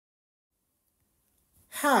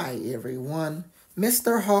Hi everyone,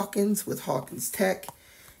 Mr. Hawkins with Hawkins Tech,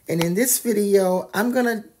 and in this video I'm going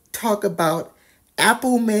to talk about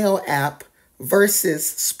Apple Mail app versus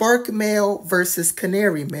Spark Mail versus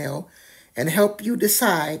Canary Mail and help you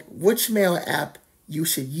decide which mail app you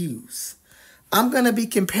should use. I'm going to be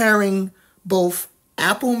comparing both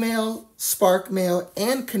Apple Mail, Spark Mail,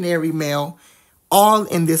 and Canary Mail all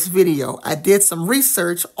in this video. I did some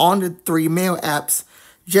research on the three mail apps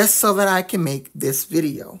just so that I can make this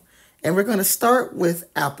video. And we're going to start with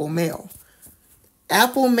Apple Mail.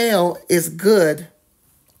 Apple Mail is good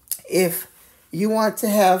if you want to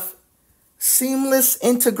have seamless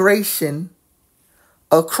integration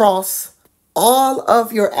across all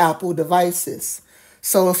of your Apple devices.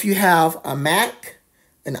 So if you have a Mac,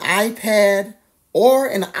 an iPad, or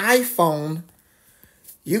an iPhone,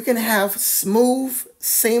 you can have smooth,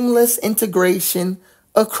 seamless integration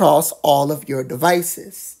across all of your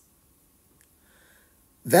devices.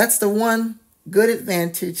 That's the one good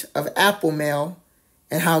advantage of Apple Mail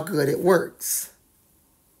and how good it works.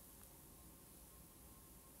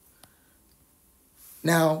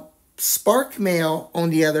 Now, Spark Mail, on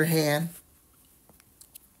the other hand,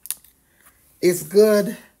 is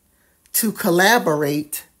good to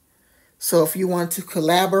collaborate. So if you want to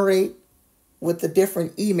collaborate with the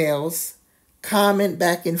different emails, comment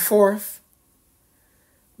back and forth,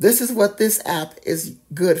 this is what this app is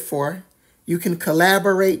good for. You can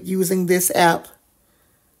collaborate using this app.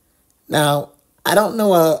 Now, I don't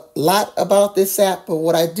know a lot about this app, but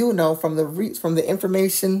what I do know from the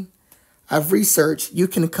information I've researched, you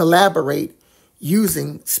can collaborate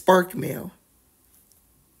using Spark Mail.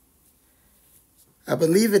 I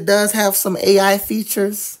believe it does have some AI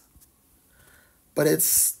features, but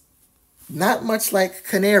it's not much like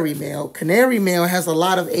Canary Mail. Canary Mail has a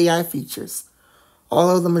lot of AI features,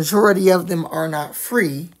 although the majority of them are not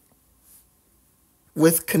free.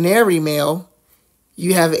 With Canary Mail,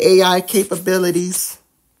 you have AI capabilities,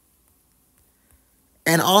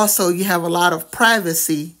 and also you have a lot of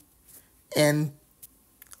privacy and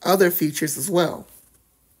other features as well.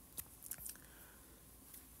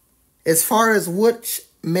 As far as which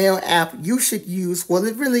mail app you should use, well,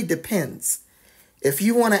 it really depends. If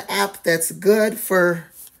you want an app that's good for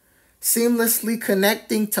seamlessly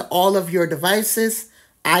connecting to all of your devices,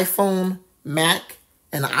 iPhone, Mac,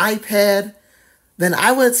 and iPad, then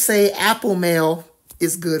I would say Apple Mail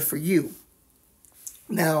is good for you.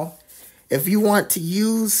 Now, if you want to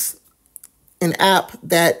use an app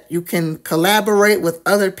that you can collaborate with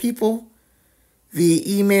other people via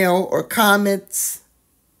email or comments,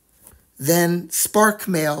 then Spark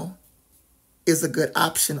Mail is a good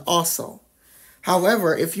option also.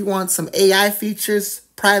 However, if you want some AI features,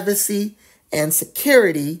 privacy, and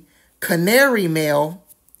security, Canary Mail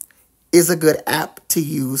is a good app to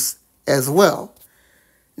use as well.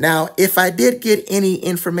 Now, if I did get any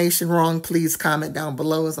information wrong, please comment down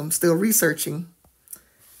below as I'm still researching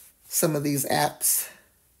some of these apps.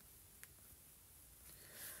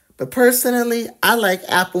 But personally, I like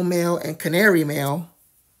Apple Mail and Canary Mail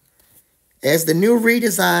as the new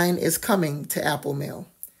redesign is coming to Apple Mail.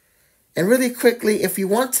 And really quickly, if you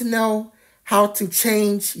want to know how to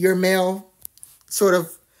change your mail, sort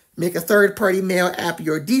of make a third-party mail app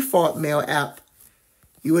your default mail app,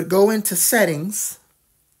 you would go into Settings.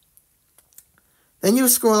 Then you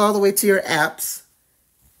scroll all the way to your apps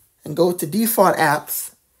and go to Default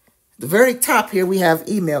Apps. At the very top here, we have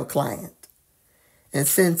Email Client. And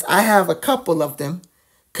since I have a couple of them,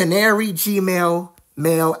 Canary, Gmail,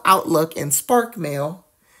 Mail, Outlook, and Spark Mail,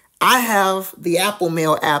 I have the Apple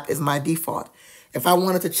Mail app as my default. If I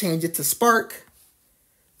wanted to change it to Spark,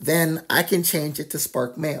 then I can change it to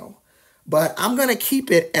Spark Mail. But I'm going to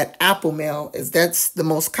keep it at Apple Mail, as that's the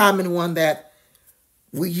most common one that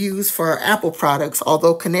we use for our Apple products,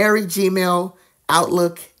 although Canary, Gmail,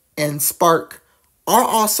 Outlook, and Spark are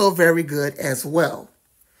also very good as well.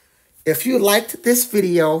 If you liked this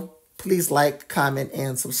video, please like, comment,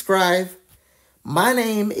 and subscribe. My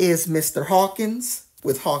name is Mr. Hawkins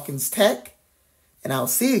with Hawkins Tech, and I'll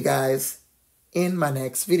see you guys in my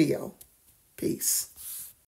next video. Peace.